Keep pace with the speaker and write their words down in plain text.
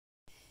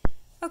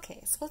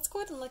Okay, so let's go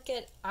ahead and look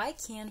at I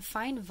can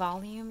find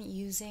volume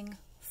using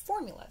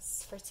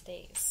formulas for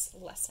today's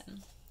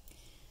lesson.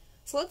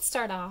 So let's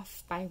start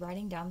off by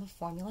writing down the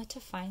formula to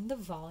find the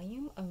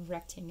volume of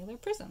rectangular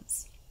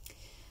prisms.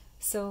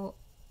 So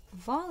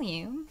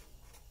volume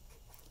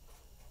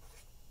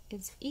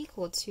is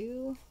equal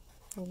to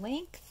the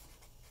length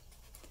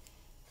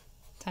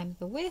times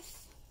the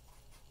width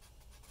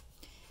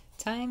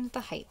times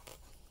the height.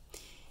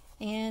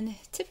 And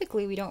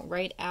typically we don't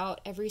write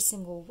out every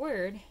single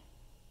word.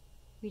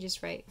 We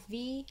just write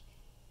V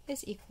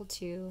is equal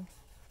to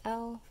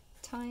L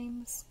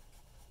times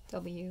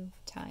W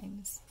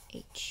times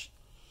H.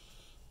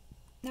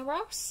 Now we're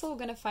also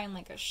going to find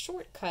like a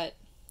shortcut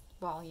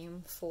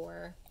volume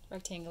for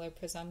rectangular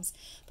prisms,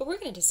 but we're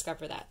going to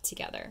discover that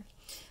together.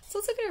 So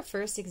let's look at our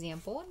first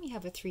example, and we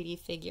have a 3D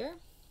figure.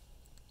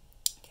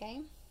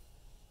 Okay,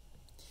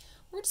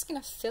 we're just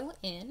going to fill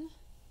in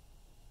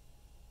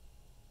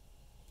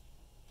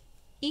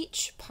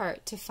each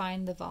part to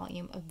find the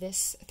volume of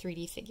this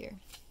 3D figure.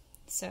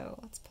 So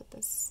let's put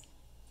this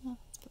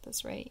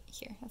right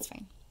here. That's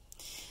fine.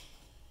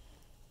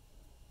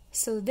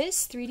 So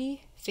this 3D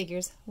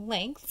figure's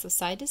length, so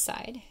side to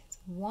side, is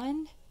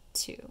 1,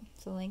 2.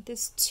 So the length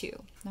is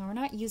 2. Now we're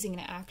not using an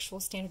actual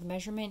standard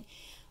measurement.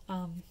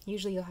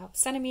 Usually you'll have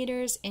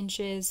centimeters,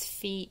 inches,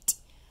 feet,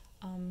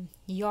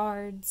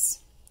 yards,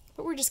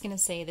 but we're just going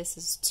to say this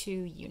is 2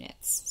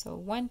 units. So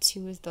 1,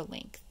 2 is the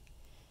length.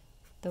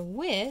 The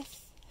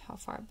width, how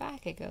far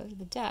back it goes,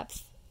 the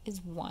depth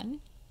is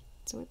 1,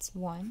 so it's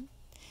 1,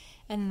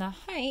 and the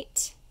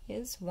height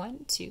is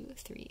 1, 2,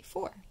 3,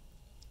 4.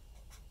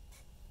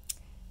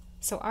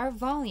 So our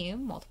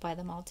volume, multiply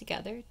them all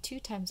together, 2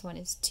 times 1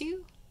 is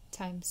 2,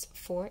 times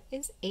 4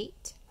 is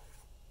 8,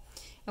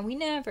 and we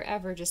never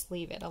ever just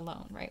leave it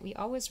alone, right? We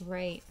always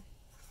write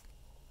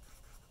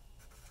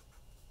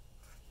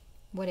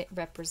what it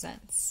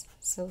represents.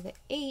 So the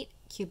 8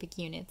 cubic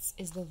units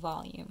is the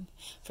volume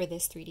for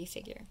this 3D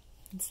figure.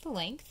 It's the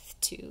length,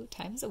 2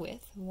 times the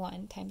width,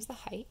 1 times the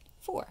height,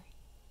 4.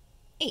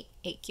 8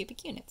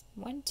 cubic units.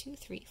 1, 2,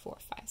 3, 4,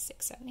 5,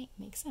 6, 7, 8.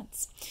 Makes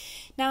sense.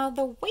 Now,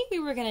 the way we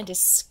were going to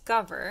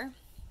discover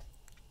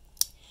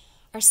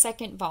our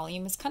second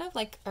volume is kind of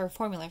like our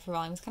formula for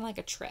volume. It's kind of like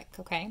a trick,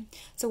 okay?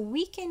 So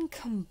we can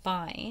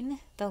combine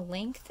the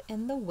length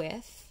and the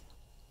width,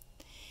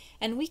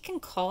 and we can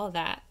call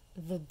that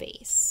the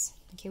base.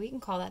 Okay, we can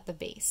call that the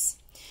base.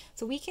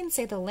 So we can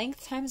say the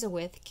length times the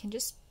width can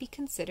just be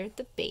considered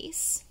the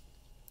base.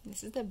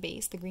 This is the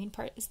base, the green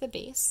part is the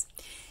base.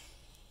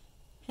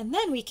 And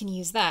then we can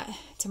use that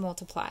to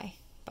multiply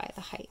by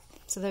the height.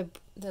 So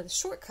the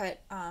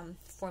shortcut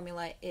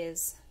formula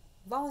is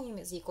volume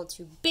is equal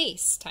to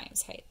base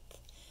times height.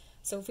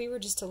 So if we were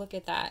just to look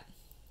at that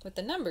with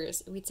the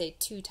numbers, we'd say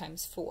 2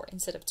 times 4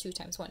 instead of 2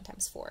 times 1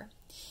 times 4.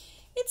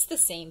 It's the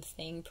same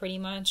thing pretty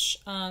much,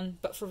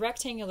 but for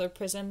rectangular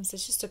prisms,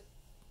 it's just a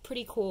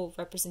pretty cool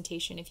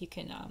representation if you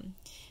can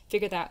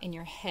figure that out in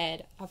your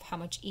head of how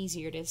much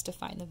easier it is to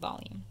find the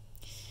volume.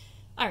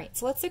 Alright,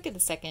 so let's look at the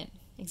second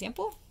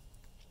example.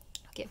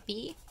 I'll get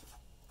B.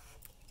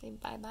 Okay,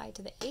 bye-bye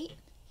to the 8.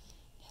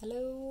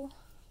 Hello.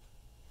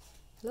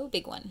 Hello,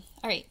 big one.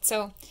 Alright,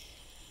 so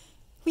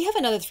we have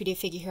another 3D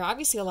figure here,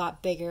 obviously a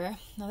lot bigger.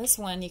 Now this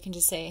one, you can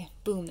just say,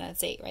 boom,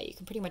 that's 8, right? You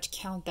can pretty much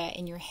count that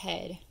in your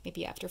head,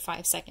 maybe after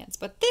 5 seconds.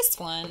 But this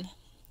one,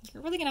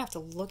 you're really going to have to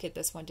look at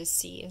this one to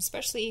see,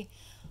 especially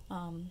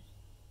on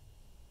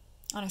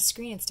a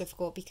screen it's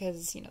difficult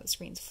because, you know, the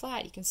screen's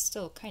flat. You can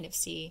still kind of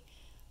see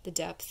the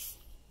depth,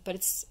 but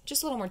it's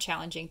just a little more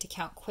challenging to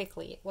count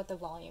quickly what the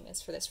volume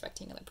is for this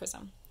rectangular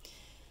prism.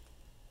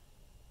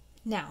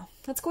 Now,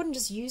 let's go ahead and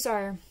just use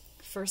our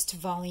first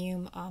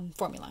volume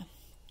formula.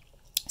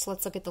 So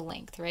let's look at the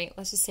length, right?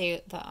 Let's just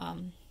say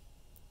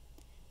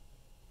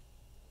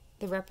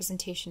the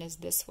representation is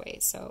this way.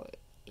 So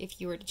if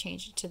you were to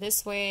change it to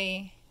this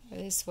way, or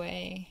this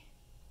way,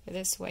 or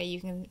this way, you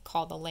can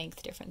call the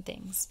length different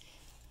things.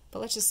 But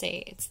let's just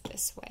say it's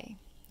this way,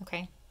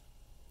 okay?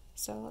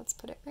 So let's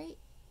put it right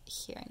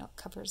here. I know it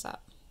covers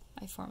up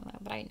my formula,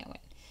 but I know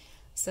it.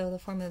 So the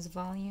formula is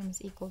volume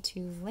is equal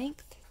to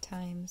length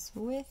times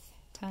width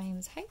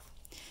times height.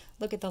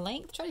 Look at the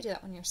length. Try to do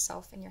that one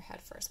yourself in your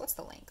head first. What's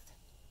the length?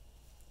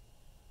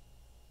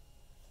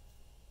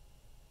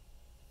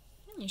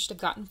 You should have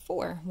gotten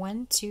 4.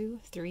 1, 2,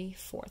 3,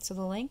 4. So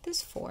the length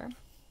is 4.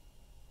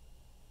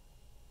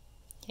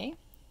 Okay,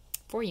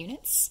 4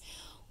 units.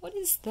 What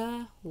is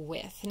the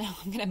width? Now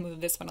I'm going to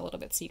move this one a little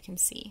bit so you can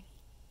see.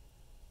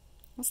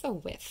 What's the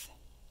width?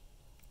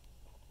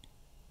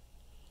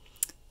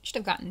 You should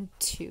have gotten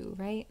 2,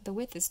 right? The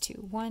width is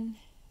 2. 1,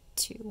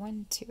 2,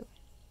 1, 2.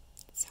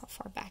 That's how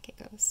far back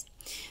it goes.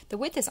 The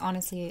width is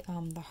honestly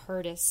the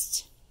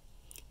hardest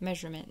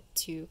measurement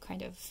to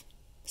kind of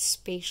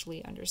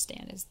spatially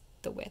understand is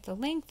the width. The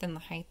length and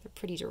the height are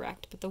pretty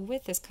direct, but the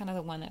width is kind of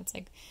the one that's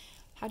like,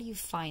 how do you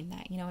find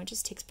that? You know, it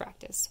just takes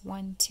practice.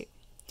 1, 2.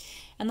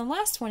 And the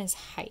last one is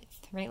height,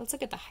 right? Let's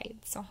look at the height.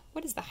 So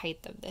what is the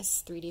height of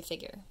this 3D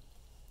figure?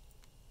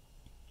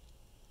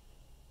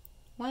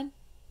 1,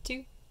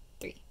 2,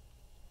 3.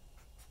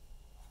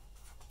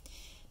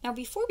 Now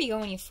before we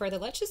go any further,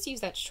 let's just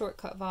use that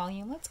shortcut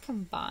volume. Let's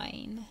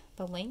combine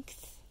the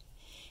length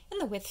and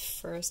the width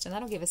first, and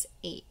that'll give us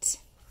 8.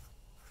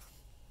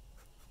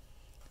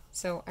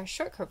 So our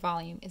shortcut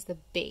volume is the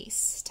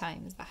base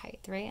times the height,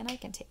 right? And I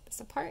can take this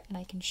apart and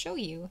I can show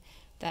you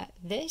that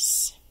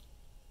this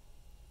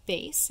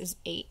base is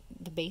 8.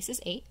 The base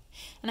is 8,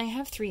 and I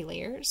have 3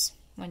 layers.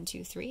 1,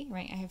 2, 3,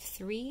 right? I have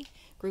 3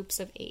 groups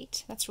of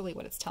 8. That's really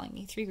what it's telling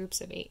me, 3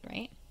 groups of 8,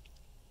 right?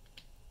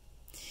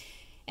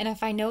 And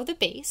if I know the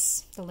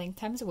base, the length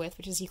times the width,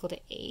 which is equal to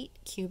 8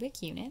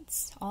 cubic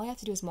units, all I have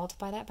to do is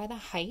multiply that by the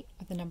height,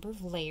 or the number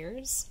of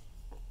layers.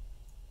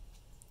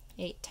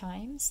 8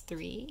 times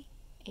 3,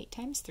 8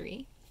 times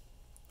 3,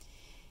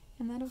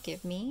 and that'll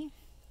give me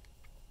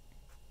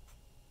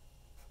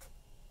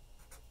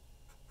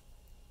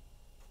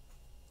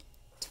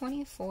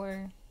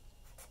 24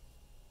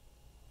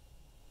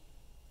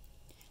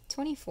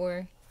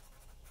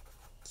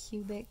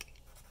 cubic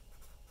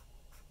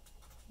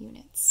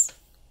units.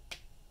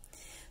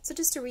 So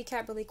just to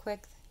recap really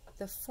quick,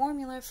 the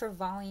formula for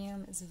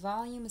volume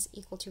is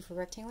equal to, for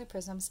rectangular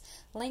prisms,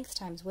 length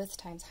times width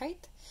times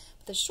height.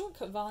 But the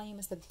shortcut volume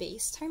is the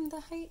base times the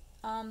height.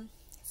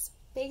 It's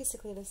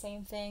basically the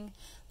same thing,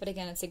 but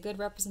again, it's a good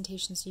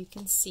representation so you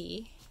can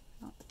see,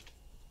 all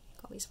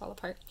these fall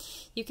apart.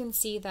 You can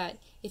see that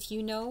if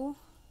you know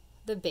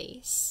the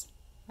base,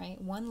 right,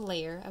 one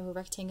layer of a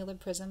rectangular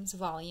prism's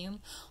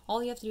volume,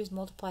 all you have to do is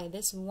multiply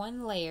this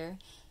one layer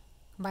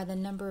by the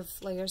number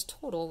of layers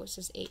total, which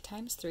is 8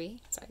 times 3.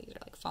 Sorry, these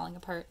are like falling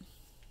apart,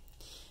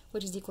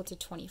 which is equal to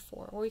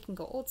 24. Or you can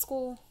go old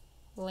school,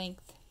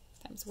 length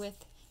times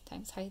width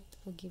times height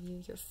will give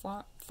you your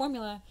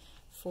formula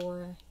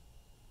for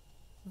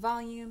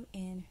volume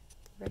in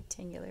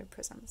rectangular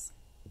prisms.